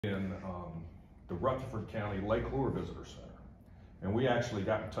in the Rutherford County Lake Lure Visitor Center. And we actually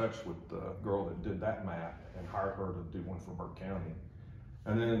got in touch with the girl that did that map and hired her to do one for Burke County.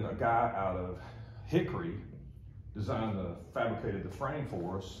 And then a guy out of Hickory fabricated the frame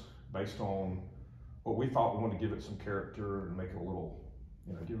for us based on what we thought. We wanted to give it some character and make it a little,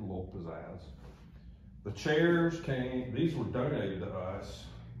 give it a little pizzazz. The chairs these were donated to us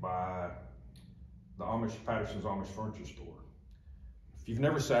by the Patterson's Amish Furniture Store. If you've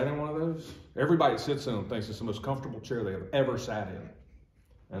never sat in one of those, everybody that sits in them thinks it's the most comfortable chair they have ever sat in.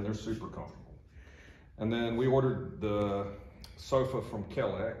 And they're super comfortable. And then we ordered the sofa from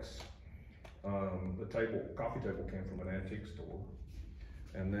Kellex. The coffee table came from an antique store.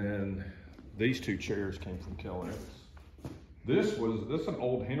 And then these two chairs came from Kellex. This is an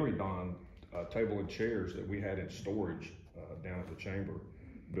old Henry Don table and chairs that we had in storage down at the chamber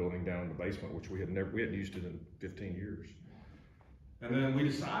building down in the basement, which we hadn't used it in 15 years. And then we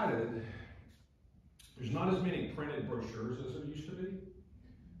decided there's not as many printed brochures as there used to be.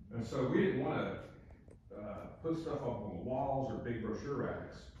 And so we didn't want to put stuff up on the walls or big brochure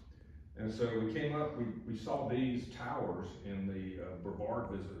racks. And so we came up, we saw these towers in the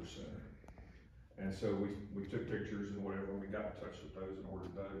Brevard Visitor Center. And so we took pictures and whatever, and we got in touch with those and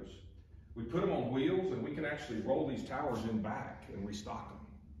ordered those. We put them on wheels, and we can actually roll these towers in back and restock them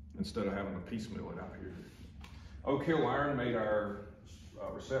instead of having to piecemeal it out here. Oak Hill Iron made our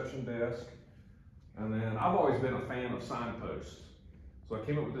reception desk. And then I've always been a fan of signposts. So I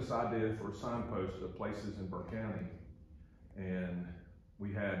came up with this idea for a signpost of places in Burke County. And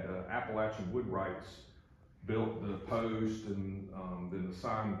we had Appalachian Woodwrights built the post, and then the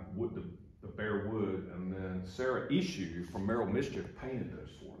sign wood, the bare wood, and then Sarah Issue from Merrill Mischief painted those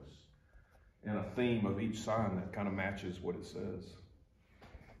for us in a theme of each sign that kind of matches what it says.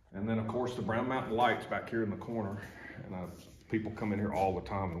 And then of course the Brown Mountain Lights back here in the corner, and people come in here all the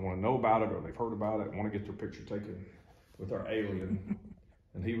time and want to know about it, or they've heard about it and want to get their picture taken with our alien.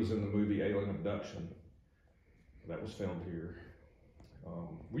 And he was in the movie Alien Abduction that was filmed here.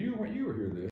 You were here then.